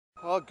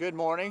Well, good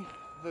morning.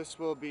 This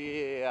will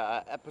be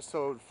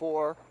episode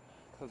 4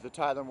 of the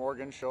Tyler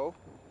Morgan Show.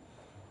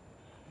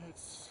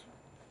 It's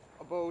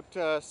about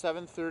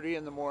 7:30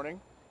 in the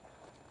morning.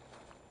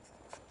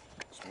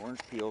 Some orange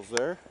peels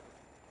there.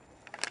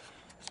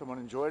 Someone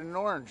enjoyed an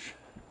orange.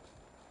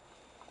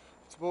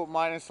 It's about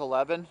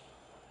 -11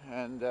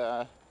 and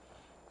I'm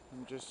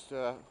just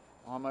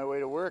on my way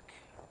to work.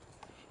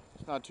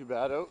 It's not too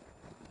bad out.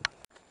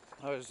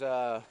 I was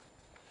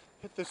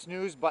hit the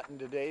snooze button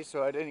today,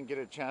 so I didn't get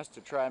a chance to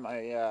try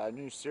my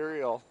new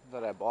cereal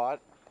that I bought.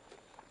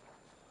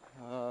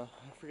 I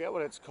forget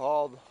what it's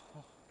called.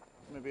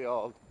 Maybe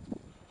I'll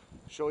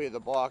show you the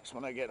box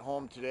when I get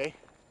home today.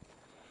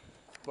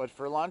 But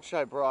for lunch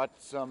I brought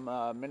some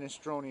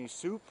minestrone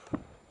soup,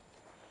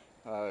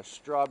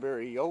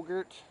 strawberry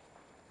yogurt,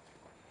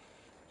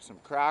 some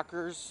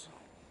crackers.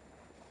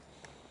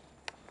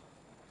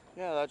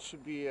 Yeah, that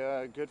should be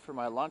good for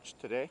my lunch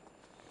today.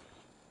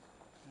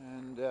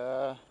 And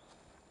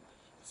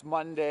it's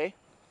Monday.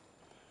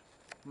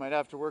 Might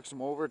have to work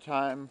some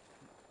overtime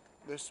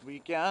this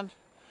weekend,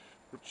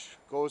 which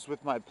goes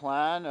with my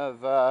plan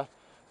of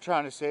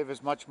trying to save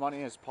as much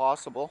money as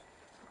possible.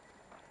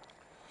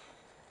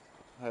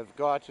 I've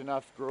got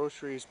enough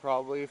groceries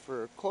probably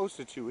for close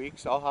to 2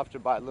 weeks. I'll have to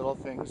buy little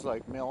things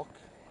like milk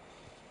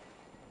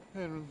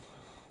and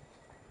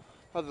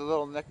other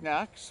little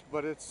knickknacks,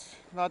 but it's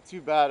not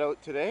too bad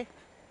out today.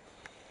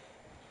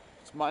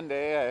 It's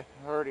Monday. I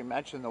already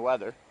mentioned the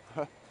weather.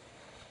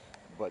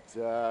 But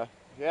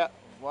yeah,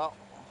 well,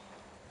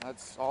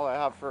 that's all I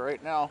have for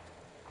right now.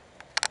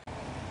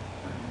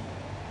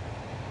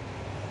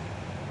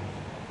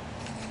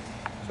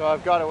 So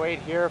I've got to wait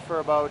here for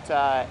about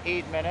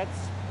 8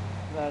 minutes,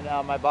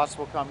 then my bus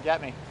will come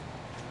get me.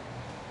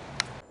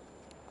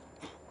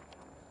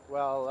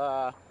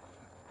 Well,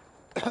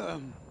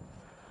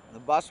 the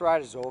bus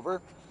ride is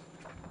over.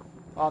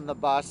 On the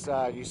bus,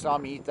 you saw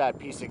me eat that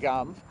piece of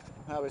gum.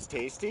 That was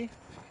tasty.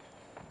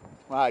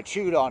 Well, I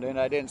chewed on it,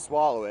 I didn't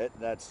swallow it.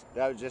 That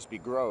would just be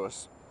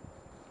gross.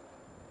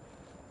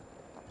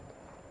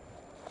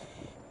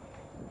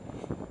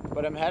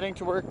 But I'm heading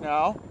to work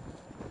now.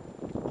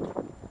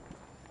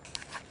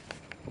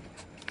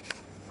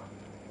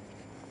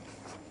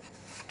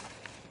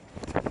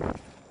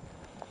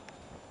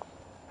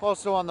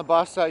 Also on the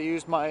bus, I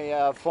used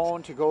my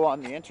phone to go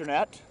on the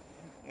internet,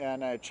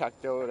 and I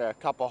checked out a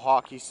couple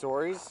hockey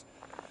stories.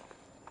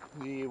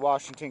 The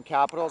Washington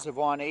Capitals have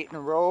won 8 in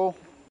a row.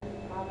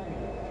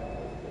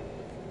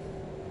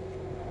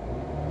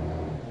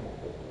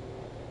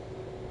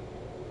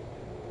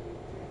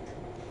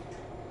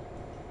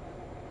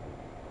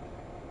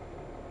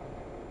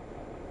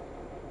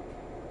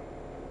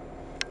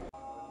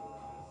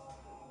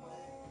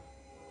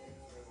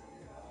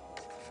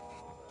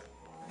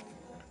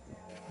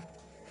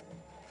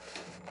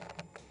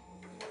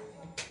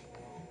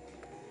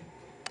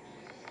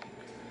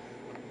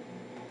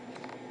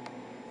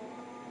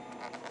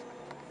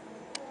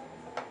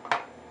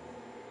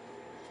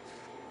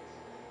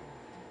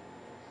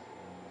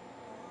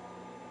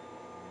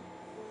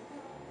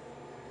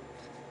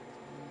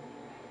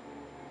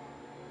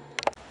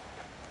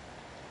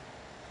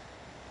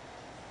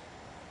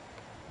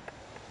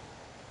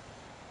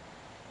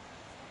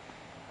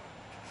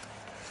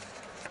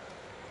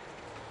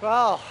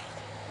 Well,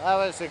 that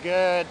was a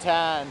good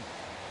tan.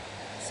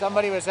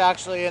 Somebody was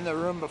actually in the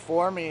room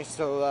before me,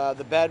 so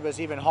the bed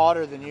was even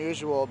hotter than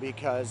usual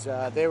because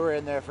they were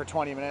in there for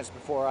 20 minutes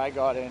before I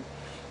got in.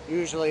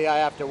 Usually I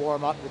have to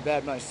warm up the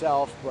bed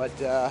myself, but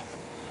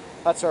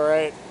that's all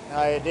right.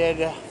 I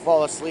did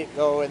fall asleep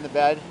though in the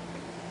bed,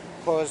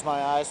 closed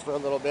my eyes for a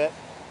little bit,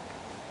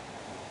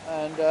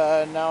 and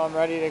now I'm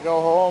ready to go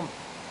home.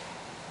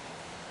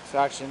 It's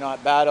actually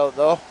not bad out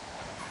though.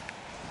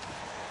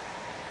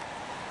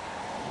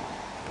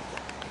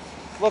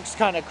 Looks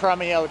kind of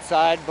crummy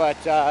outside, but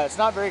it's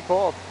not very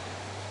cold.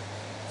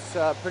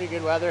 It's pretty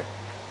good weather.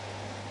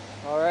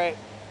 All right,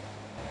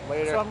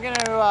 later. So I'm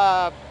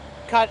gonna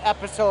cut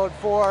episode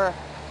 4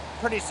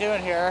 pretty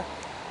soon here.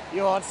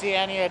 You won't see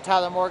any of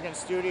Tyler Morgan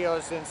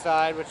Studios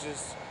inside, which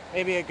is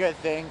maybe a good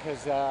thing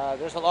because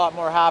there's a lot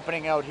more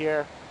happening out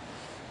here.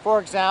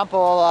 For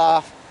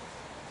example,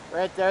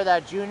 right there,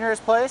 that Junior's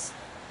place.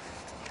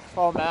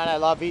 Oh man, I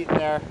love eating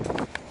there.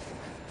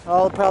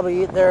 I'll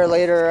probably eat there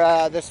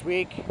later this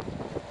week.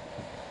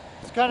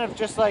 It's kind of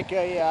just like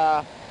it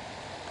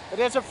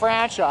is a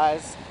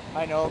franchise,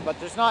 I know, but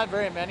there's not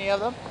very many of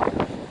them.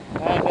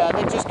 And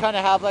they just kind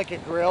of have like a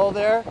grill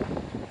there,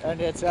 and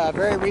it's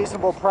very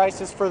reasonable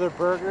prices for their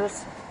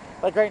burgers.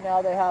 Like right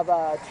now they have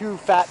 2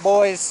 Fat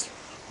Boys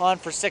on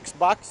for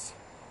 $6.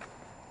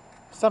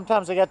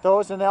 Sometimes I get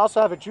those, and they also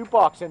have a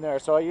jukebox in there,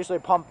 so I usually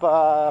pump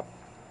 $2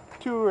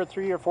 or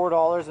 $3 or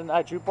 $4 in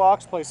that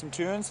jukebox, play some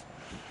tunes.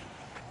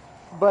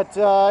 But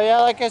yeah,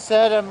 like I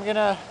said, I'm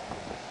gonna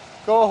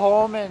go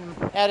home and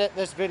edit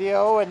this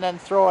video and then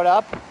throw it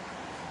up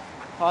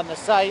on the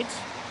site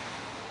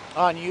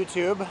on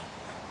YouTube.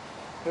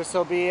 This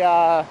will be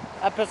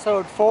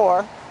episode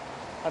 4.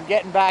 I'm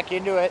getting back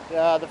into it.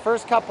 The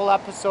first couple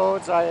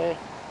episodes I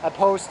I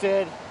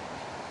posted.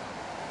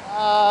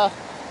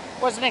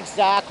 Wasn't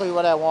exactly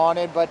what I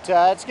wanted, but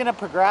it's gonna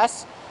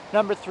progress.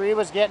 Number 3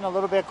 was getting a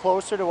little bit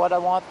closer to what I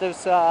want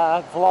this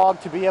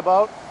vlog to be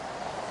about.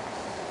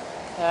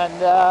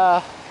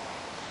 And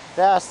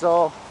yeah,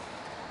 so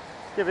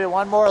give you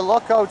one more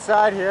look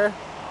outside here.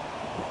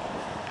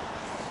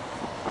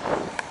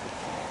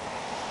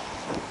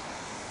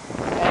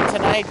 And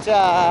tonight,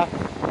 I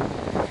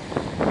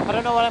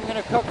don't know what I'm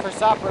gonna cook for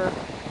supper.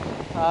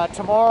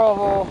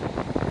 Tomorrow,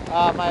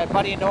 my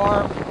buddy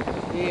Norm,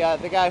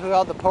 the guy who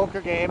held the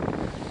poker game,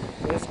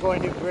 is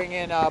going to bring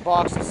in a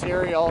box of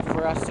cereal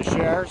for us to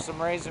share, some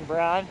Raisin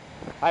Bran.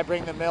 I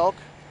bring the milk.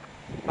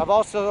 I've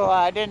also,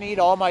 I didn't eat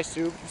all my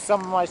soup.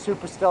 Some of my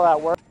soup is still at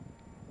work.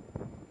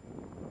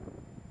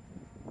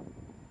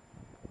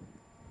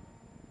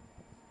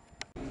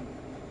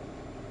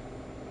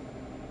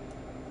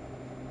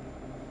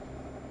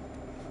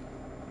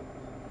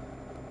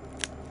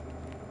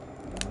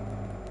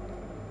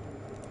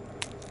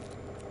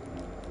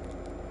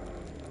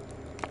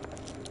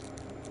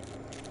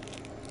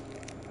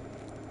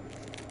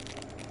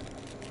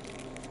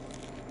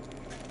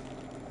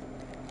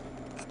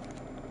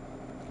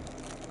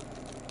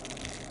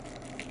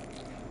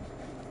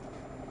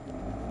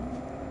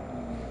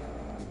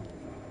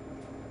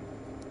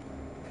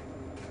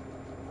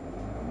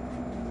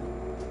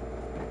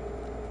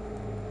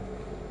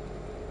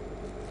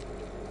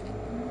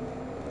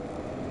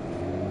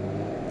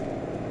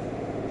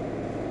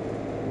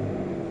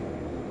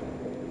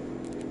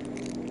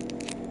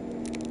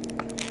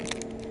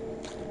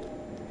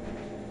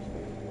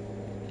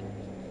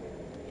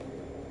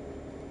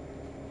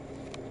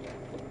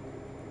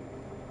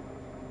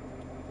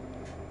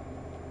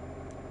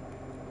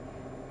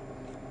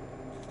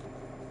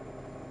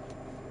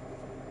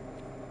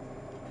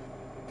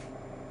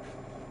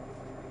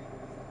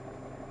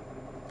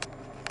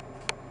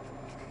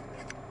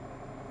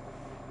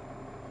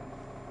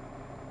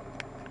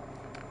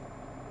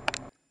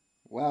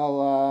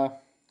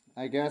 Well,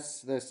 I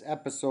guess this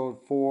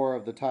episode 4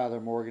 of the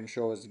Tyler Morgan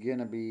Show is going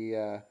to be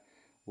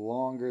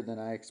longer than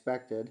I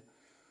expected.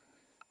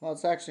 Well,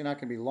 it's actually not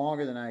going to be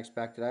longer than I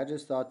expected. I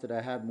just thought that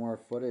I had more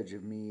footage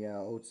of me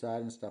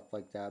outside and stuff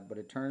like that. But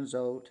it turns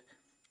out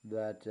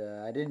that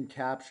I didn't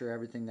capture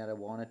everything that I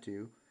wanted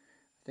to.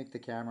 I think the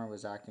camera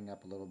was acting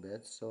up a little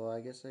bit. So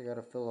I guess I got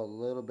to fill a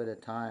little bit of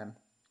time.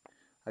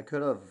 I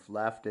could have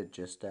left it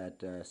just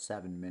at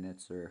 7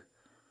 minutes or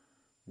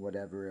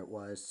whatever it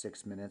was,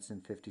 6 minutes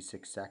and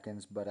 56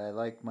 seconds, but I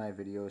like my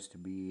videos to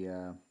be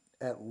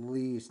at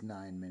least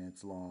 9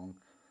 minutes long.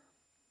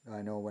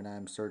 I know when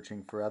I'm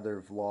searching for other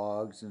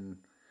vlogs and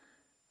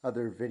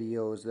other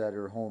videos that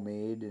are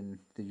homemade in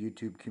the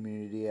YouTube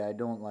community, I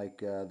don't like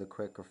the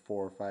quick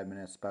 4 or 5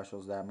 minute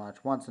specials that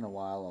much. Once in a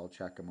while I'll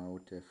check them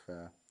out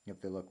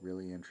if they look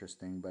really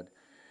interesting, but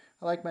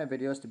I like my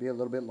videos to be a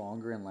little bit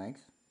longer in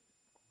length.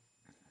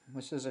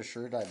 This is a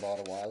shirt I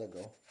bought a while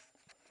ago.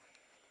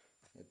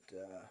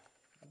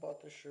 I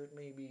bought this shirt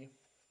maybe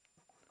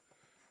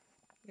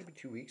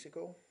 2 weeks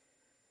ago.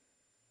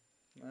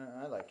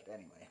 I like it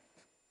anyway.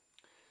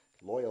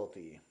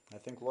 Loyalty. I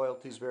think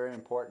loyalty is very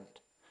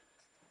important.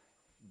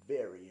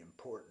 Very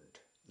important.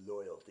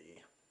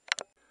 Loyalty.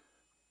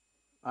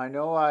 I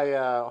know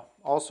I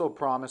also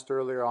promised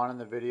earlier on in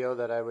the video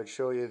that I would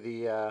show you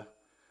the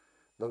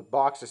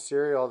box of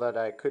cereal that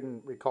I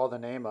couldn't recall the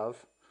name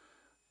of.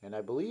 And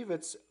I believe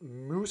it's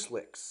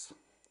Mooslix.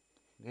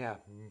 Yeah,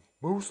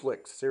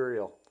 Mooslix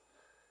cereal.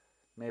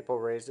 Maple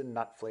raisin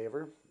nut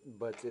flavor.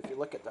 But if you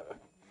look at the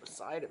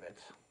side of it,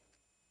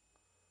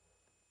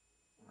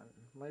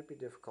 it might be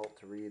difficult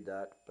to read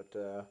that, but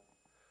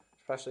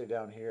especially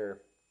down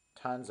here,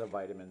 tons of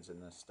vitamins in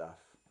this stuff.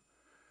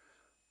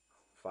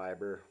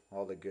 Fiber,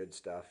 all the good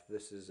stuff.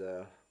 This is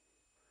a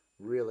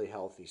really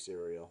healthy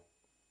cereal.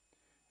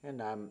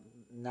 And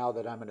now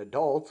that I'm an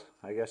adult,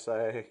 I guess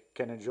I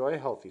can enjoy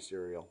healthy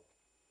cereal.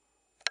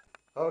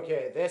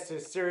 Okay, this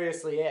is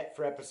seriously it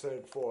for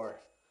episode 4.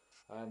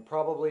 I'm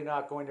probably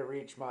not going to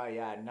reach my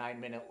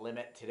 9-minute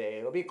limit today.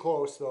 It'll be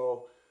close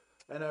though,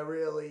 and I'm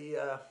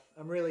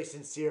really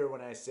sincere when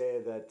I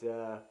say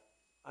that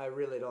I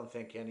really don't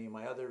think any of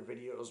my other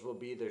videos will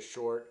be this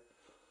short.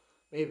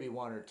 Maybe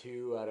 1 or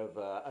 2 out of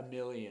a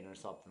million or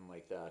something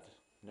like that.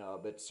 No,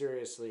 but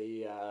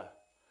seriously, I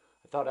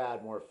thought I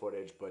had more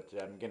footage, but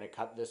I'm gonna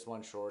cut this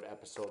one short,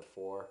 episode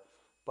 4.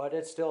 But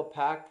it's still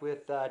packed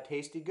with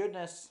tasty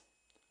goodness.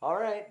 All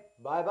right,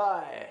 bye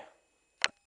bye.